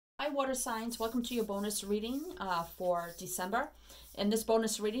Hi, water signs. Welcome to your bonus reading for December. And this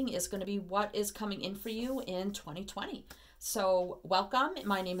bonus reading is going to be what is coming in for you in 2020. So welcome.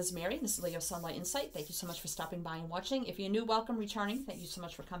 My name is Mary. This is Leo Sunlight Insight. Thank you so much for stopping by and watching. If you're new, welcome. Returning, thank you so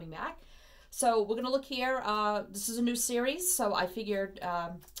much for coming back. So we're going to look here. This is a new series, so I figured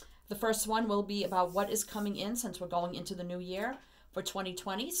the first one will be about what is coming in since we're going into the new year for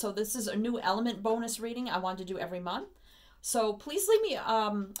 2020. So this is a new element bonus reading I want to do every month. So please leave me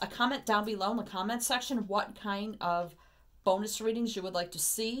a comment down below in the comment section what kind of bonus readings you would like to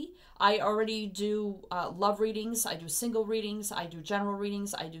see. I already do love readings, I do single readings, I do general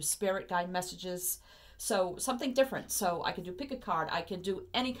readings, I do spirit guide messages. So something different. So I could do pick a card, I could do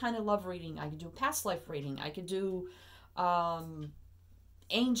any kind of love reading, I could do past life reading, I could do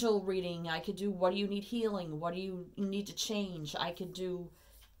angel reading, I could do what do you need healing, what do you need to change, I could do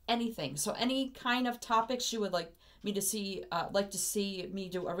anything. So any kind of topics you would like me to see, me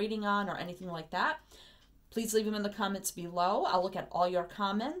do a reading on or anything like that, please leave them in the comments below. I'll look at all your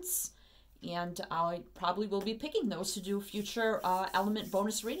comments and I probably will be picking those to do future element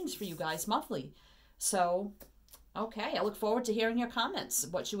bonus readings for you guys monthly. So, okay, I look forward to hearing your comments,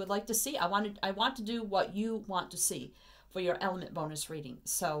 what you would like to see. I want to do what you want to see for your element bonus reading.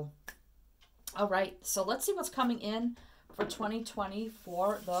 So, all right, so let's see what's coming in for 2020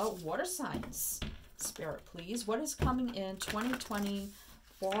 for the water signs. Spirit, please. What is coming in 2020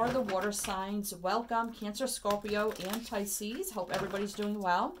 for the water signs? Welcome, Cancer, Scorpio, and Pisces. Hope everybody's doing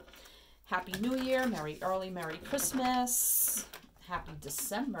well. Happy New Year. Merry Christmas. Happy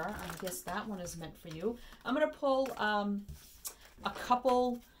December. I guess that one is meant for you. I'm going to pull a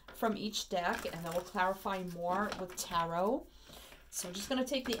couple from each deck, and then we'll clarify more with tarot. So I'm just going to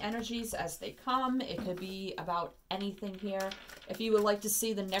take the energies as they come. It could be about anything here. If you would like to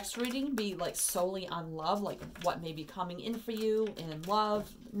see the next reading be like solely on love, like what may be coming in for you in love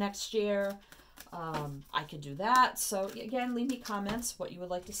next year, I could do that. So again, leave me comments what you would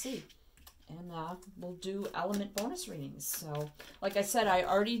like to see. And we'll do element bonus readings. So like I said, I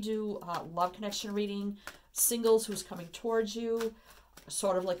already do love connection reading, singles, who's coming towards you,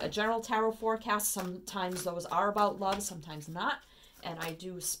 sort of like a general tarot forecast. Sometimes those are about love, sometimes not. And I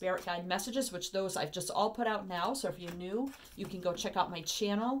do spirit guide messages, which those I've just all put out now. So if you're new, you can go check out my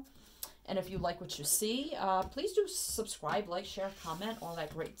channel. And if you like what you see, please do subscribe, like, share, comment, all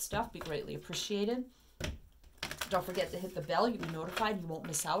that great stuff. Be greatly appreciated. Don't forget to hit the bell. You'll be notified. You won't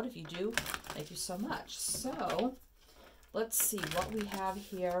miss out if you do. Thank you so much. So let's see what we have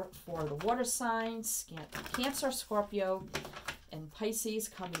here for the water signs. Cancer, Scorpio, and Pisces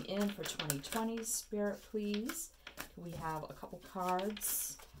coming in for 2020. Spirit, please. We have a couple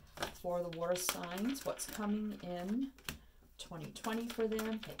cards for the water signs. What's coming in 2020 for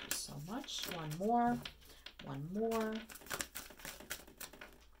them? Thank you so much. One more. Okay,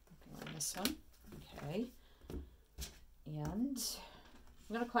 on this one. Okay. And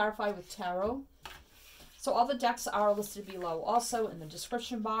I'm going to clarify with tarot. So all the decks are listed below. Also in the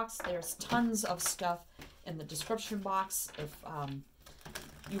description box, there's tons of stuff in the description box. If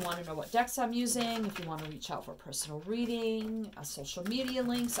you want to know what decks I'm using, if you want to reach out for personal reading, social media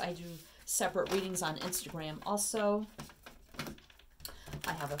links. I do separate readings on Instagram also.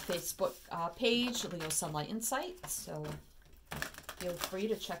 I have a Facebook page, Leo Sunlight Insight, so feel free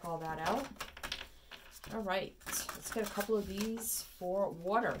to check all that out. All right, let's get a couple of these for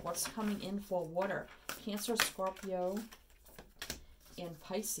water. What's coming in for water? Cancer, Scorpio, and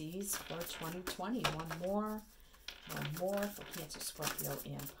Pisces for 2020. One more for Cancer, Scorpio,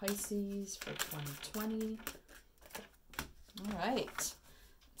 and Pisces for 2020. All right. Let's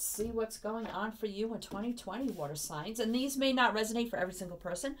see what's going on for you in 2020, water signs. And these may not resonate for every single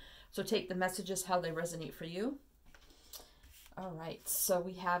person, so take the messages how they resonate for you. All right. So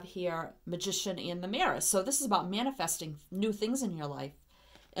we have here Magician and the Mirror. So this is about manifesting new things in your life.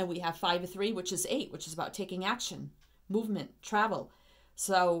 And we have 5 of 3, which is 8, which is about taking action, movement, travel.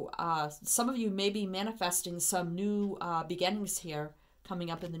 So some of you may be manifesting some new beginnings here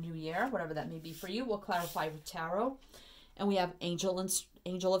coming up in the new year, whatever that may be for you. We'll clarify with tarot. And we have Angel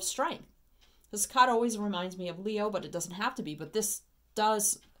of Strength. This card always reminds me of Leo, but it doesn't have to be. But this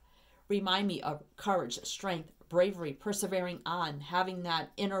does remind me of courage, strength, bravery, persevering on, having that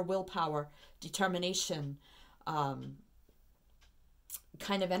inner willpower, determination, kind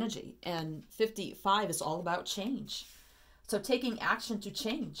of energy. And 55 is all about change. So taking action to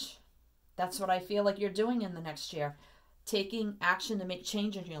change, that's what I feel like you're doing in the next year. Taking action to make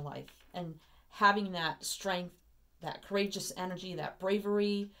change in your life and having that strength, that courageous energy, that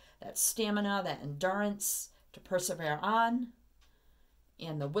bravery, that stamina, that endurance to persevere on,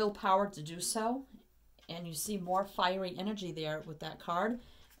 and the willpower to do so. And you see more fiery energy there with that card.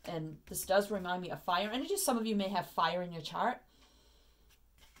 And this does remind me of fire energy. Some of you may have fire in your chart.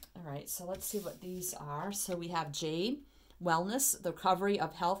 All right, so let's see what these are. So we have Jade, wellness, the recovery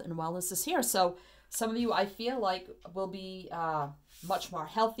of health and wellness is here. So some of you, I feel like, will be much more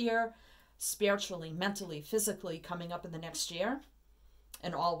healthier, spiritually, mentally, physically, coming up in the next year.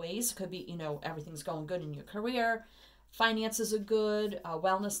 In all ways, could be, you know, everything's going good in your career. Finances are good.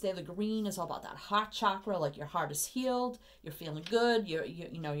 Wellness there, the green is all about that heart chakra, like your heart is healed. You're feeling good.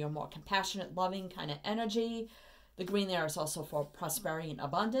 You're more compassionate, loving kind of energy. The green there is also for prosperity and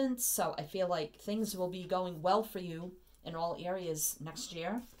abundance. So I feel like things will be going well for you in all areas next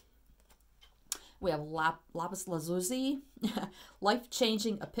year. We have lapis lazuli,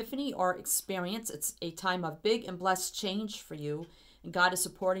 life-changing epiphany or experience. It's a time of big and blessed change for you. And God is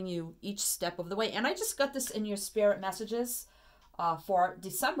supporting you each step of the way. And I just got this in your spirit messages for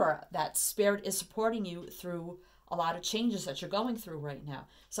December, that Spirit is supporting you through a lot of changes that you're going through right now.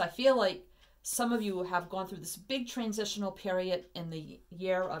 So I feel like some of you have gone through this big transitional period in the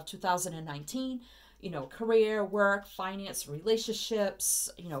year of 2019, you know, career, work, finance, relationships,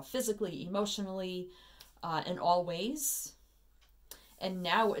 you know, physically, emotionally, in all ways. And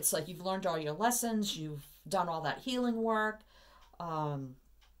now it's like you've learned all your lessons, you've done all that healing work, and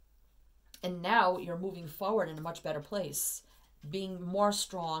now you're moving forward in a much better place, being more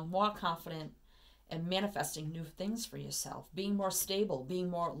strong, more confident, and manifesting new things for yourself, being more stable, being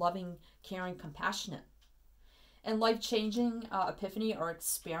more loving, caring, compassionate. And life-changing epiphany or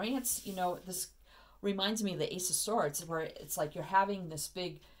experience, you know, this reminds me of the Ace of Swords, where it's like you're having this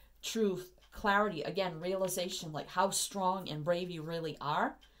big truth, clarity, again, realization, like how strong and brave you really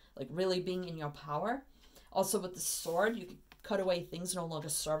are, like really being in your power. Also with the sword, you can cut away things no longer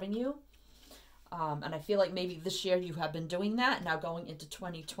serving you. And I feel like maybe this year you have been doing that. Now going into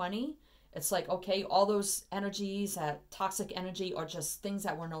 2020, it's like, okay, all those energies, that toxic energy or just things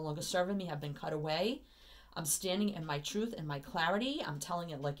that were no longer serving me have been cut away. I'm standing in my truth and my clarity. I'm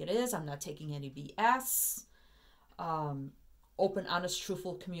telling it like it is. I'm not taking any BS. Open, honest,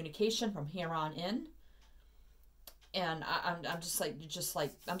 truthful communication from here on in. And I'm just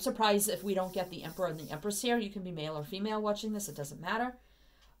like, I'm surprised if we don't get the Emperor and the Empress here. You can be male or female watching this. It doesn't matter.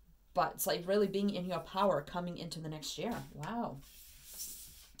 But it's like really being in your power coming into the next year. Wow.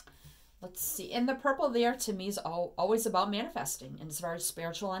 Let's see. And the purple there to me is always about manifesting. And it's very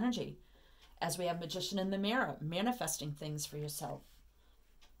spiritual energy. As we have Magician in the Mirror, manifesting things for yourself.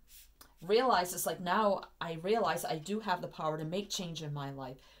 Realize it's like now I realize I do have the power to make change in my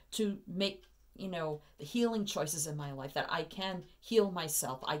life. To make, you know, the healing choices in my life. That I can heal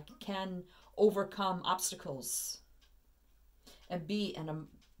myself. I can overcome obstacles. And be in a,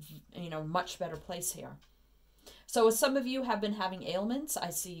 you know, much better place here. So as some of you have been having ailments, I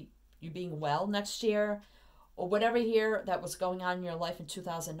see you being well next year, or whatever here that was going on in your life in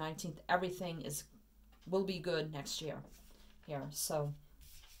 2019, everything will be good next year here. So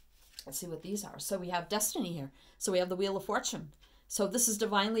let's see what these are. So we have destiny here. So we have the Wheel of Fortune. So this is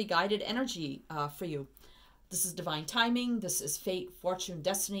divinely guided energy for you. This is divine timing. This is fate, fortune,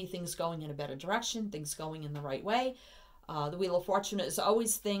 destiny, things going in a better direction, things going in the right way. The Wheel of Fortune is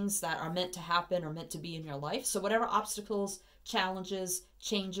always things that are meant to happen or meant to be in your life. So whatever obstacles, challenges,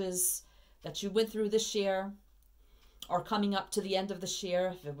 changes that you went through this year or coming up to the end of this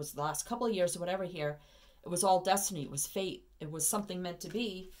year, if it was the last couple of years or whatever here, it was all destiny. It was fate. It was something meant to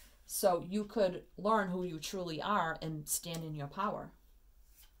be. So you could learn who you truly are and stand in your power.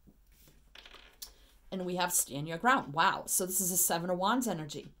 And we have stand your ground. Wow. So this is a Seven of Wands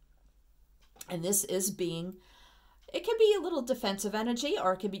energy. And this is being... It can be a little defensive energy,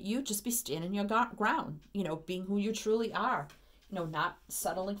 or it could be you just be standing your ground, you know, being who you truly are, you know, not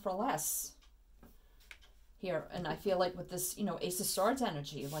settling for less here. And I feel like with this, you know, Ace of Swords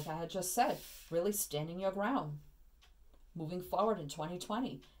energy, like I had just said, really standing your ground, moving forward in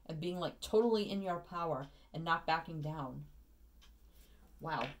 2020 and being like totally in your power and not backing down.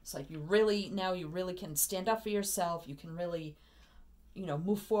 Wow. It's like you really can stand up for yourself. You can really, you know,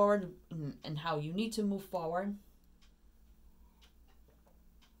 move forward and how you need to move forward.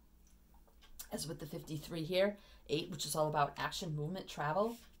 As with the 53 here, 8, which is all about action, movement,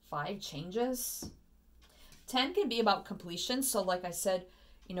 travel. 5, changes. 10 can be about completion. So like I said,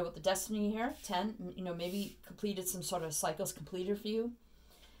 you know, with the destiny here, 10, you know, maybe completed some sort of cycles completed for you.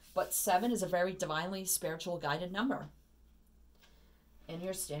 But 7 is a very divinely spiritual guided number. And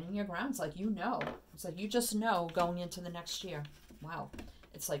you're standing your ground. It's like, you know. It's like you just know going into the next year. Wow.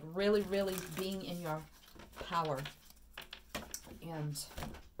 It's like really, really being in your power. And...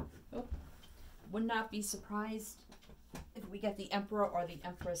 oh. Would not be surprised if we get the Emperor or the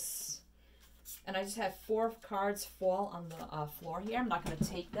Empress And I just had 4 cards fall on the floor here. I'm not going to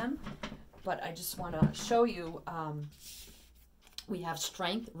take them, but I just want to show you. We have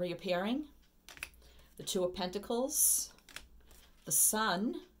Strength reappearing, the 2 of Pentacles, the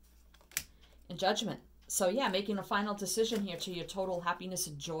Sun, and Judgment. So yeah, making a final decision here to your total happiness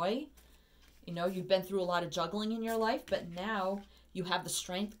and joy. You know, you've been through a lot of juggling in your life, but now you have the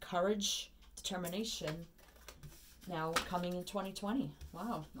strength, courage, determination now coming in 2020.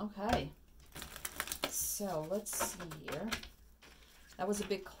 Wow, okay. So let's see here. That was a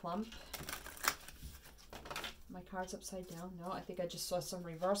big clump. My card's upside down. No, I think I just saw some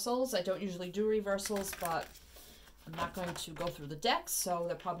reversals. I don't usually do reversals, but I'm not going to go through the deck, so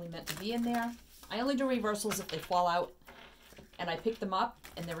they're probably meant to be in there. I only do reversals if they fall out and I pick them up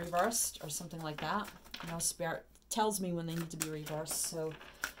and they're reversed or something like that. You know, Spirit tells me when they need to be reversed, so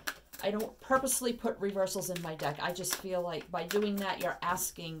I don't purposely put reversals in my deck. I just feel like by doing that, you're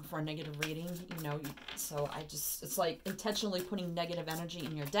asking for a negative reading, you know, so it's like intentionally putting negative energy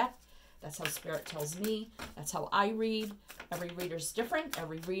in your deck. That's how Spirit tells me. That's how I read. Every reader's different.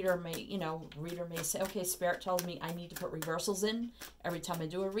 Every reader may, you know, say, okay, Spirit tells me I need to put reversals in every time I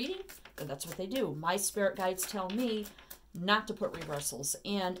do a reading. But that's what they do. My spirit guides tell me not to put reversals.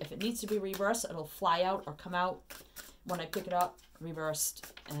 And if it needs to be reversed, it'll fly out or come out when I pick it up,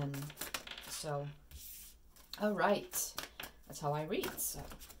 reversed. And so, all right. That's how I read. So,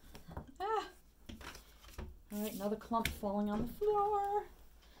 all right, another clump falling on the floor.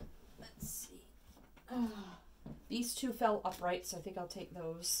 Let's see. These 2 fell upright, so I think I'll take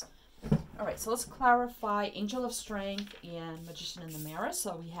those. All right, so let's clarify Angel of Strength and Magician in the Mirror.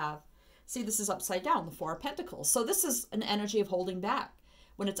 So we have, see, this is upside down, the 4 of Pentacles. So this is an energy of holding back.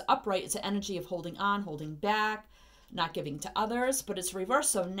 When it's upright, it's an energy of holding on, holding back, not giving to others, but it's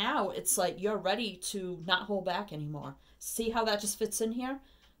reversed. So now it's like you're ready to not hold back anymore. See how that just fits in here?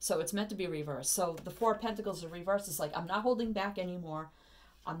 So it's meant to be reversed. So the 4 of Pentacles are reversed. It's like, I'm not holding back anymore.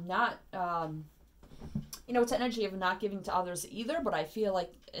 I'm not, you know, it's an energy of not giving to others either, but I feel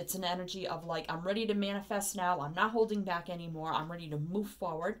like it's an energy of like, I'm ready to manifest now. I'm not holding back anymore. I'm ready to move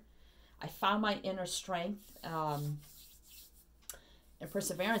forward. I found my inner strength and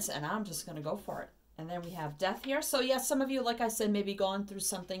perseverance, and I'm just going to go for it. And then we have Death here. So yes, some of you, like I said, maybe gone through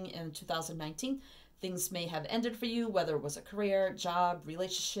something in 2019. Things may have ended for you, whether it was a career, job,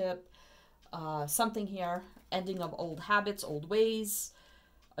 relationship, something here, ending of old habits, old ways,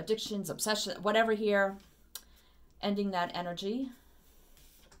 addictions, obsession, whatever here, ending that energy.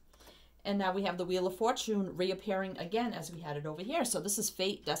 And now we have the Wheel of Fortune reappearing again as we had it over here. So this is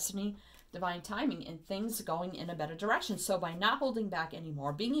fate, destiny, divine timing, and things going in a better direction. So by not holding back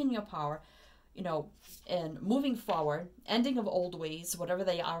anymore, being in your power, you know, and moving forward, ending of old ways, whatever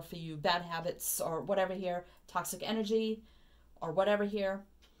they are for you, bad habits or whatever here, toxic energy or whatever here,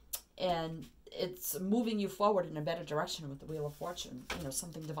 and it's moving you forward in a better direction with the Wheel of Fortune. You know,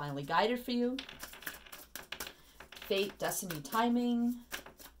 something divinely guided for you. Fate, destiny, timing.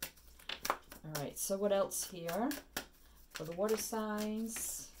 All right, so what else here? For the water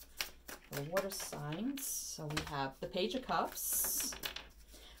signs. For the water signs. So we have the Page of Cups.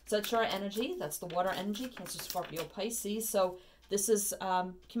 So that's your energy. That's the water energy. Cancer, Scorpio, Pisces. So this is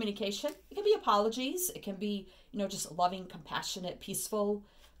communication. It can be apologies. It can be, you know, just loving, compassionate, peaceful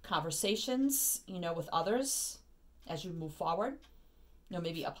conversations, you know, with others as you move forward. You know,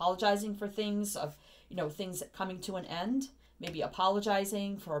 maybe apologizing for things of, you know, things coming to an end. Maybe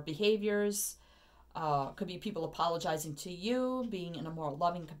apologizing for behaviors. Could be people apologizing to you, being in a more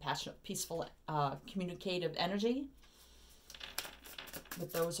loving, compassionate, peaceful, communicative energy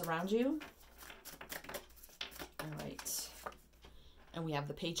with those around you. All right. And we have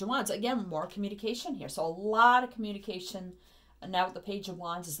the Page of Wands. Again, more communication here. So a lot of communication. And now with the Page of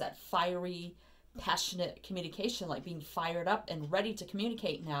Wands is that fiery, passionate communication, like being fired up and ready to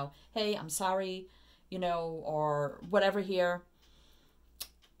communicate now. Hey, I'm sorry, you know, or whatever here,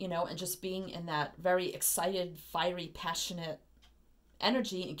 you know, and just being in that very excited, fiery, passionate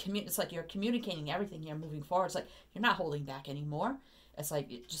energy. And it's like you're communicating everything here moving forward. It's like you're not holding back anymore. It's like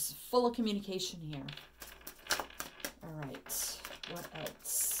just full of communication here. All right. What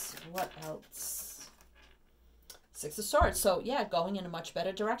else? What else? Six of Swords. So yeah, going in a much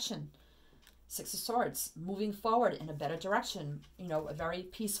better direction. Six of Swords, moving forward in a better direction. You know, a very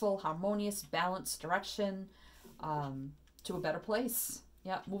peaceful, harmonious, balanced direction to a better place.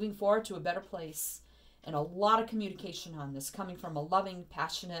 Yeah, moving forward to a better place. And a lot of communication on this, coming from a loving,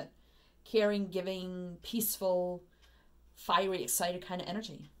 passionate, caring, giving, peaceful, fiery, excited kind of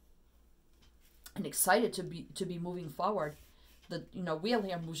energy. And excited to be moving forward. The, you know, wheel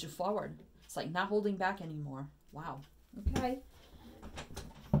here moves you forward. It's like not holding back anymore. Wow. Okay.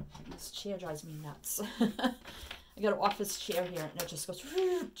 this chair drives me nuts. I got an office chair here, and it just goes,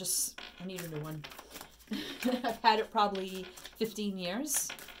 I need a new one. I've had it probably 15 years.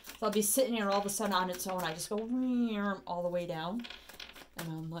 So I'll be sitting here all of a sudden on its own. I just go all the way down. And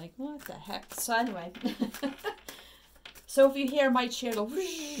I'm like, what the heck? So anyway. So if you hear my chair go,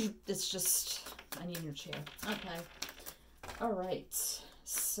 it's just, I need a new chair. Okay. All right.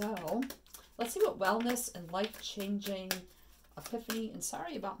 So let's see what wellness and life-changing epiphany. And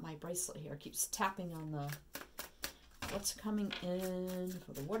sorry about my bracelet here. It keeps tapping on the, what's coming in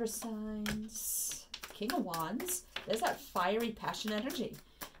for the water signs. King of Wands. There's that fiery passion energy.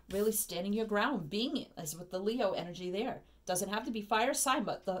 Really standing your ground, being as with the Leo energy there. Doesn't have to be fire sign,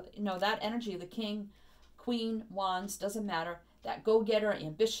 but the that energy, the King, Queen, Wands, doesn't matter. That go-getter,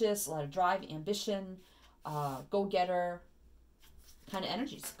 ambitious, a lot of drive, ambition, go-getter kind of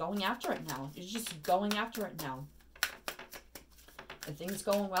energies. Going after it now. You're just going after it now. And things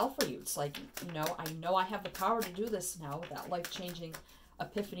going well for you. It's like, I know I have the power to do this now, that life-changing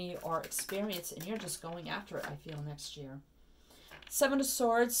epiphany or experience, and you're just going after it, I feel, next year. Seven of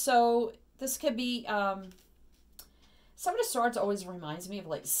Swords. So this could be, Seven of Swords always reminds me of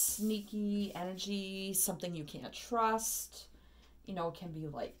like sneaky energy, something you can't trust. It can be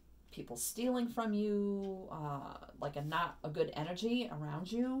like people stealing from you, like not a good energy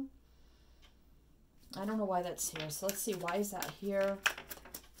around you. I don't know why that's here. So let's see, why is that here?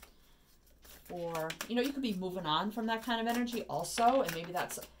 Or, you could be moving on from that kind of energy also, and maybe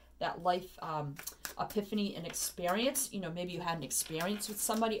that's that life epiphany and experience. Maybe you had an experience with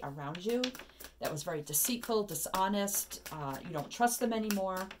somebody around you that was very deceitful, dishonest. You don't trust them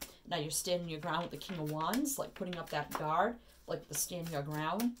anymore. Now you're standing your ground with the King of Wands, like putting up that guard, like the stand your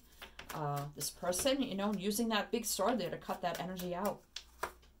ground. This person, using that big sword there to cut that energy out.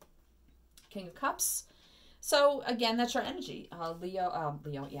 King of Cups. So again, that's your energy. Leo,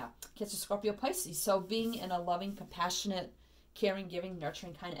 yeah. Cancer, Scorpio, Pisces. So being in a loving, compassionate, caring, giving,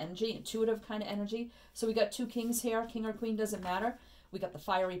 nurturing kind of energy, intuitive kind of energy. So we got two kings here. King or queen, doesn't matter. We got the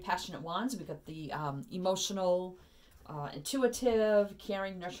fiery, passionate wands. We got the emotional, intuitive,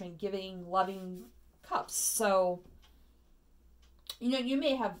 caring, nurturing, giving, loving cups. So, you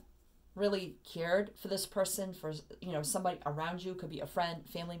may have really cared for this person, for, somebody around you. Could be a friend,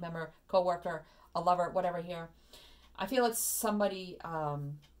 family member, coworker, a lover, whatever here. I feel like somebody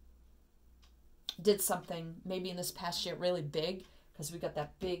did something maybe in this past year really big, because we got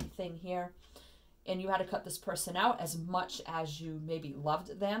that big thing here, and you had to cut this person out. As much as you maybe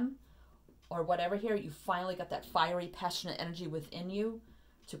loved them or whatever here, you finally got that fiery, passionate energy within you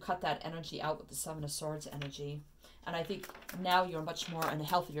to cut that energy out with the Seven of Swords energy. And I think now you're much more in a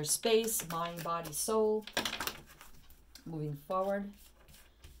healthier space, mind, body, soul, moving forward.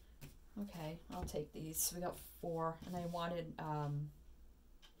 Okay, I'll take these. We got 4, and I wanted,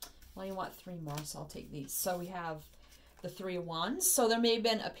 well, you want 3 more, so I'll take these. So we have the 3 of Wands. So there may have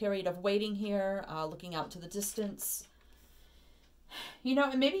been a period of waiting here, looking out to the distance.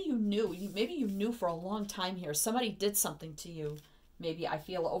 And maybe you knew for a long time here. Somebody did something to you, maybe, I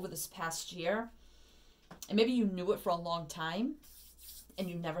feel, over this past year. And maybe you knew it for a long time, and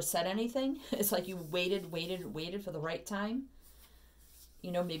you never said anything. It's like you waited for the right time.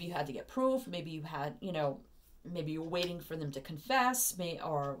 Maybe you had to get proof. Maybe you had, maybe you're waiting for them to confess,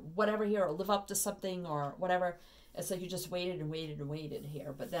 or whatever here, or live up to something, or whatever. It's like you just waited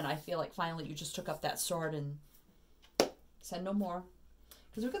here. But then I feel like finally you just took up that sword and said no more.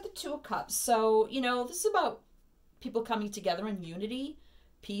 Because we've got the 2 of Cups. So, this is about people coming together in unity,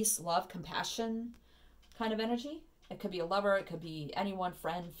 peace, love, compassion kind of energy. It could be a lover. It could be anyone,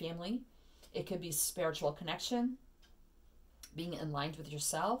 friend, family. It could be spiritual connection, being in line with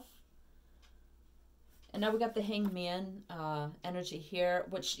yourself. And now we got the Hangman energy here,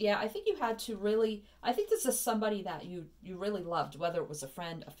 which, yeah, I think you had to really, I think this is somebody that you really loved, whether it was a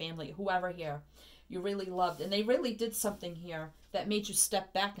friend, a family, whoever here, you really loved. And they really did something here that made you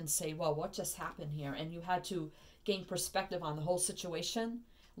step back and say, well, what just happened here? And you had to gain perspective on the whole situation,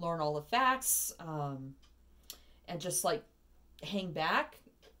 learn all the facts, and just like hang back,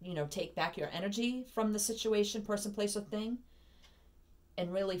 take back your energy from the situation, person, place, or thing,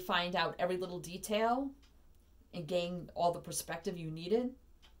 and really find out every little detail and gain all the perspective you needed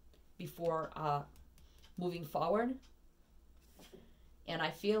before moving forward. And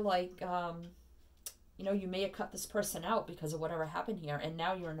I feel like, you may have cut this person out because of whatever happened here, and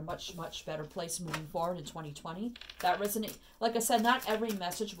now you're in a much, much better place moving forward in 2020. That resonates. Like I said, not every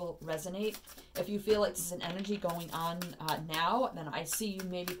message will resonate. If you feel like there's an energy going on now, then I see you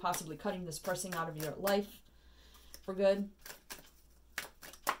maybe possibly cutting this person out of your life for good.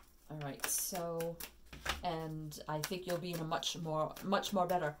 All right, so And I think you'll be in a much more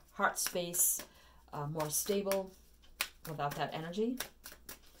better heart space, more stable without that energy.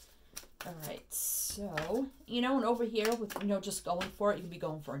 All right, so, you know, and over here with, you know, just going for it, you could be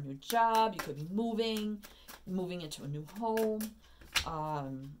going for a new job, you could be moving into a new home,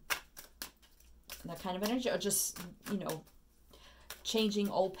 that kind of energy, or just, you know, changing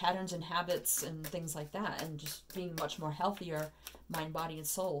old patterns and habits and things like that, and just being much more healthier, mind, body, and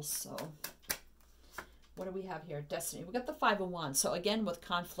soul. So what do we have here? Destiny. We got the Five of Wands. So again, with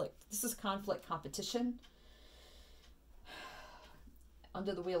conflict, this is conflict, competition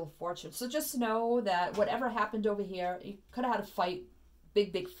under the Wheel of Fortune. So just know that whatever happened over here, you could have had a fight,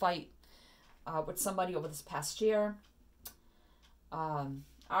 big fight with somebody over this past year,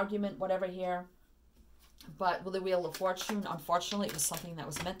 argument, whatever here. But with the Wheel of Fortune, unfortunately, it was something that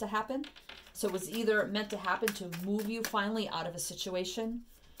was meant to happen. So it was either meant to happen to move you finally out of a situation,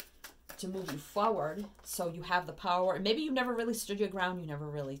 to move you forward, so you have the power. And maybe you never really stood your ground. You never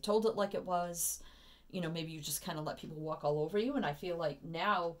really told it like it was. You know, maybe you just kind of let people walk all over you. And I feel like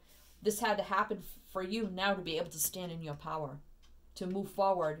now this had to happen for you now to be able to stand in your power, to move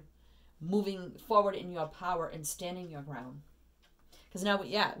forward, moving forward in your power and standing your ground. Because now,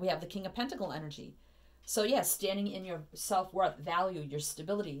 we have the King of Pentacle energy. So yeah, standing in your self-worth, value, your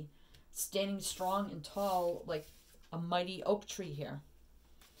stability, standing strong and tall like a mighty oak tree here.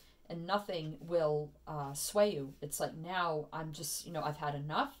 And nothing will sway you. It's like, now I'm just, you know, I've had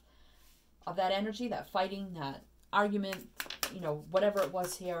enough of that energy, that fighting, that argument, you know, whatever it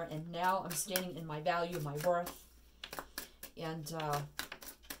was here. And now I'm standing in my value, my worth, and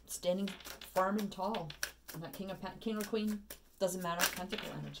standing firm and tall. And that King or Queen, doesn't matter, Pentacle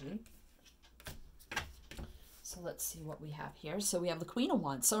energy. So let's see what we have here. So we have the Queen of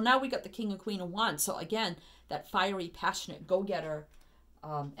Wands. So now we got the King and Queen of Wands. So again, that fiery, passionate, go-getter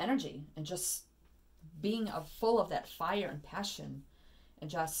energy, and just being full of that fire and passion, and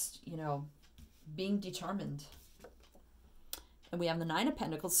just, you know, being determined. And we have the Nine of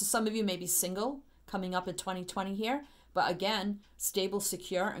Pentacles. So some of you may be single coming up in 2020 here. But again, stable,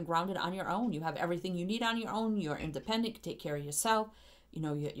 secure, and grounded on your own. You have everything you need on your own. You're independent. You can take care of yourself. You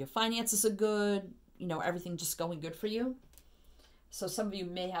know, your finances are good. You know, everything just going good for you. So some of you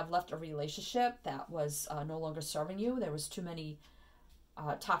may have left a relationship that was no longer serving you. There was too many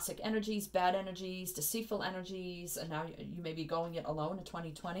toxic energies, bad energies, deceitful energies, and now you may be going it alone in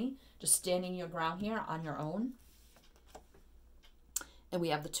 2020, just standing your ground here on your own. And we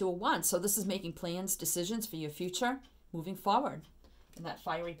have the Two of Wands. So this is making plans, decisions for your future, moving forward in that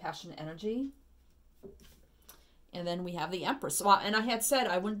fiery, passionate energy. And then we have the Empress. So, and I had said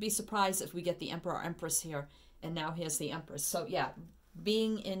I wouldn't be surprised if we get the Emperor or Empress here. And now here's the Empress. So yeah,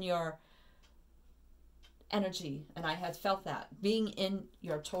 being in your energy, and I had felt that. Being in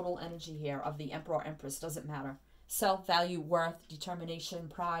your total energy here of the Emperor or Empress, doesn't matter. Self-value, worth, determination,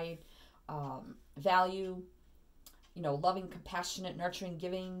 pride, value, you know, loving, compassionate, nurturing,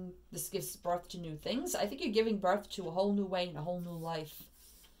 giving. This gives birth to new things. I think you're giving birth to a whole new way and a whole new life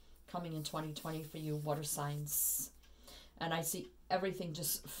coming in 2020 for you, water signs. And I see everything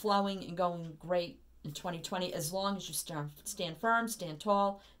just flowing and going great in 2020, as long as you stand firm, stand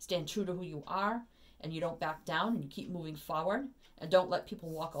tall, stand true to who you are, and you don't back down, and you keep moving forward, and don't let people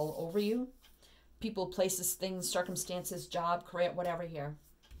walk all over you. People, places, things, circumstances, job, career, whatever here.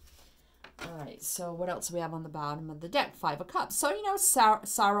 All right, so what else do we have on the bottom of the deck? Five of Cups. So, you know,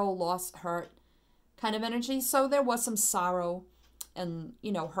 sorrow, loss, hurt kind of energy. So there was some sorrow and,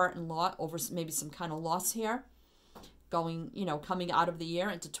 you know, hurt and loss over maybe some kind of loss here, going, you know, coming out of the year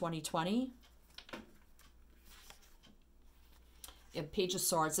into 2020. Yeah, Page of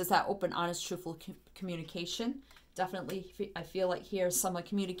Swords. There's that open, honest, truthful communication. Definitely, I feel like here someone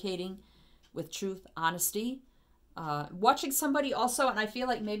communicating with truth, honesty. Watching somebody also, and I feel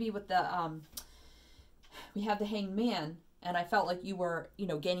like maybe with the, we have the Hanged Man, and I felt like you were, you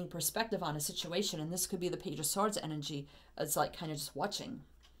know, gaining perspective on a situation, and this could be the Page of Swords energy. It's like kind of just watching,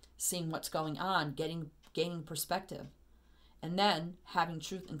 seeing what's going on, gaining perspective, and then having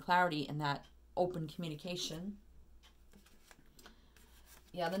truth and clarity in that open communication.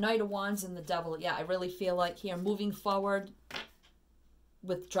 Yeah, the Knight of Wands and the Devil. Yeah, I really feel like here moving forward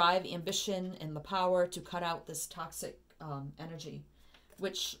with drive, ambition, and the power to cut out this toxic energy,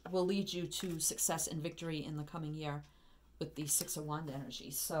 which will lead you to success and victory in the coming year with the Six of Wands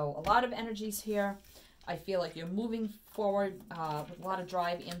energy. So a lot of energies here. I feel like you're moving forward with a lot of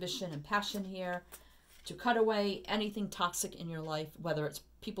drive, ambition, and passion here to cut away anything toxic in your life, whether it's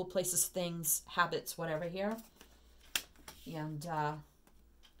people, places, things, habits, whatever here. And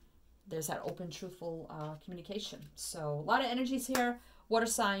there's that open, truthful communication. So a lot of energies here. water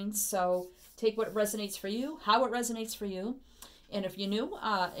signs. So take what resonates for you, how it resonates for you. And if you're new,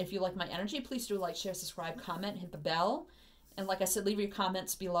 if you like my energy, please do like, share, subscribe, comment, hit the bell. And like I said, leave your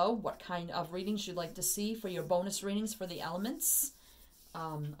comments below what kind of readings you'd like to see for your bonus readings for the elements.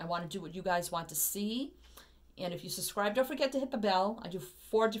 I want to do what you guys want to see. And if you subscribe, don't forget to hit the bell. I do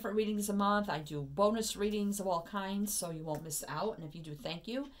 4 different readings a month. I do bonus readings of all kinds, so you won't miss out. And if you do, thank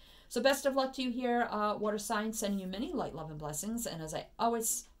you. So best of luck to you here, water signs. Sending you many light, love, and blessings. And as I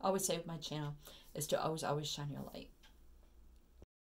always say with my channel, is to always, always shine your light.